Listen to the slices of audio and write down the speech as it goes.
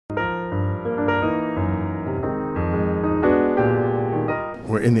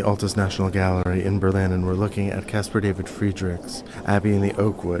We're in the Altes National Gallery in Berlin, and we're looking at Caspar David Friedrich's Abbey in the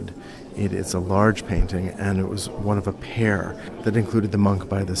Oakwood. It is a large painting, and it was one of a pair that included the monk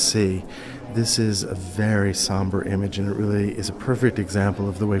by the sea. This is a very somber image, and it really is a perfect example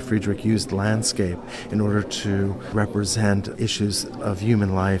of the way Friedrich used landscape in order to represent issues of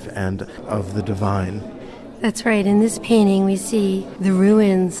human life and of the divine. That's right. In this painting, we see the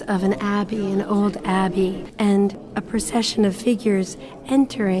ruins of an abbey, an old abbey, and a procession of figures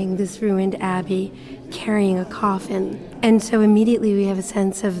entering this ruined abbey carrying a coffin. And so immediately we have a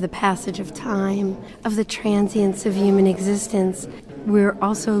sense of the passage of time, of the transience of human existence. We're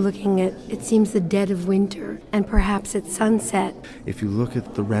also looking at, it seems, the dead of winter, and perhaps at sunset. If you look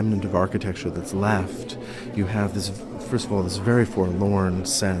at the remnant of architecture that's left, you have this, first of all, this very forlorn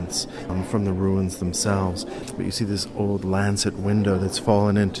sense from the ruins themselves. But you see this old lancet window that's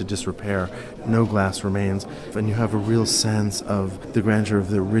fallen into disrepair. No glass remains. And you have a real sense of the grandeur of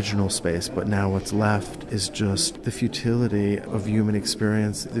the original space, but now what's left is just the futility of human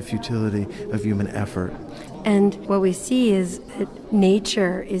experience, the futility of human effort. And what we see is that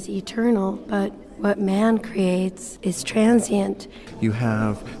nature is eternal, but what man creates is transient. You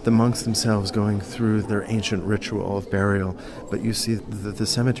have the monks themselves going through their ancient ritual of burial, but you see that the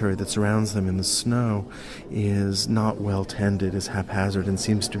cemetery that surrounds them in the snow is not well tended, is haphazard, and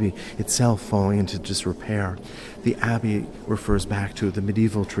seems to be itself falling into disrepair. The abbey refers back to the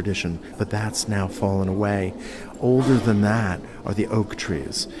medieval tradition, but that's now fallen away. Older than that are the oak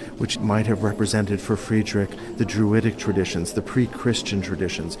trees, which might have represented for Friedrich the Druidic traditions, the pre-Christian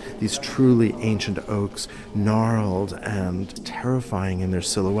traditions, these truly ancient oaks, gnarled and terrifying in their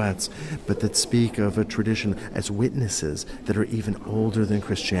silhouettes, but that speak of a tradition as witnesses that are even older than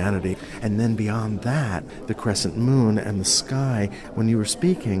Christianity. And then beyond that, the crescent moon and the sky, when you were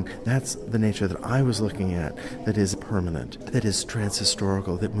speaking, that's the nature that I was looking at, that is permanent, that is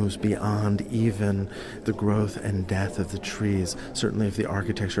transhistorical, that moves beyond even the growth and death of the trees, certainly of the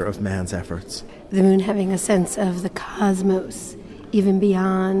architecture of man's efforts. The moon having a sense of the cosmos, even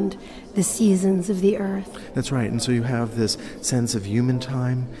beyond the seasons of the earth. That's right. And so you have this sense of human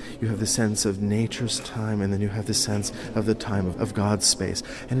time, you have the sense of nature's time, and then you have the sense of the time of God's space.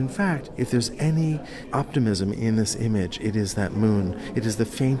 And in fact, if there's any optimism in this image, it is that moon. It is the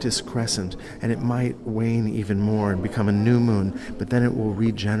faintest crescent, and it might wane even more and become a new moon, but then it will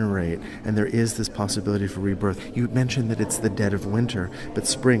regenerate, and there is this possibility for rebirth. You mentioned that it's the dead of winter, but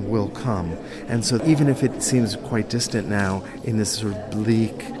spring will come. And so even if it seems quite distant now in this sort of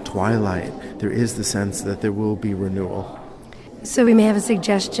bleak twilight, there is the sense that there will be renewal. So we may have a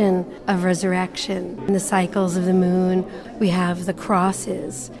suggestion of resurrection. In the cycles of the moon, we have the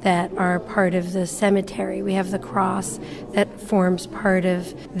crosses that are part of the cemetery. We have the cross that forms part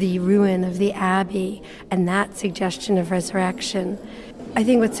of the ruin of the abbey, and that suggestion of resurrection. I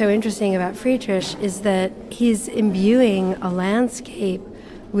think what's so interesting about Friedrich is that he's imbuing a landscape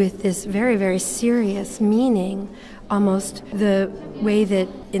with this very, very serious meaning, almost the way that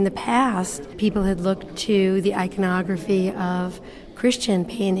in the past people had looked to the iconography of Christian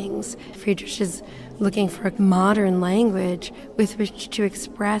paintings. Friedrich is looking for a modern language with which to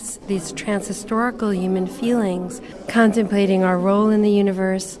express these transhistorical human feelings, contemplating our role in the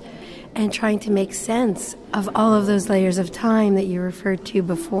universe and trying to make sense of all of those layers of time that you referred to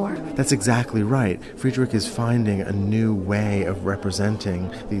before. That's exactly right. Friedrich is finding a new way of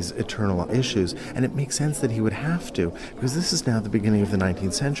representing these eternal issues, and it makes sense that he would have to, because this is now the beginning of the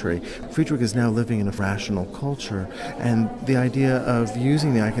 19th century. Friedrich is now living in a rational culture, and the idea of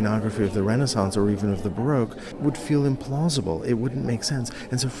using the iconography of the Renaissance or even of the Baroque would feel implausible. It wouldn't make sense.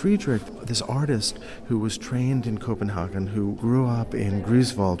 And so Friedrich, this artist who was trained in Copenhagen, who grew up in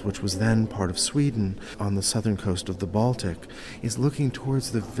Greifswald, which was then part of Sweden, on the southern coast of the Baltic, is looking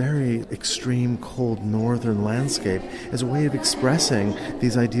towards the very extreme cold northern landscape as a way of expressing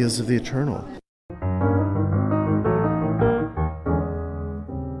these ideas of the eternal.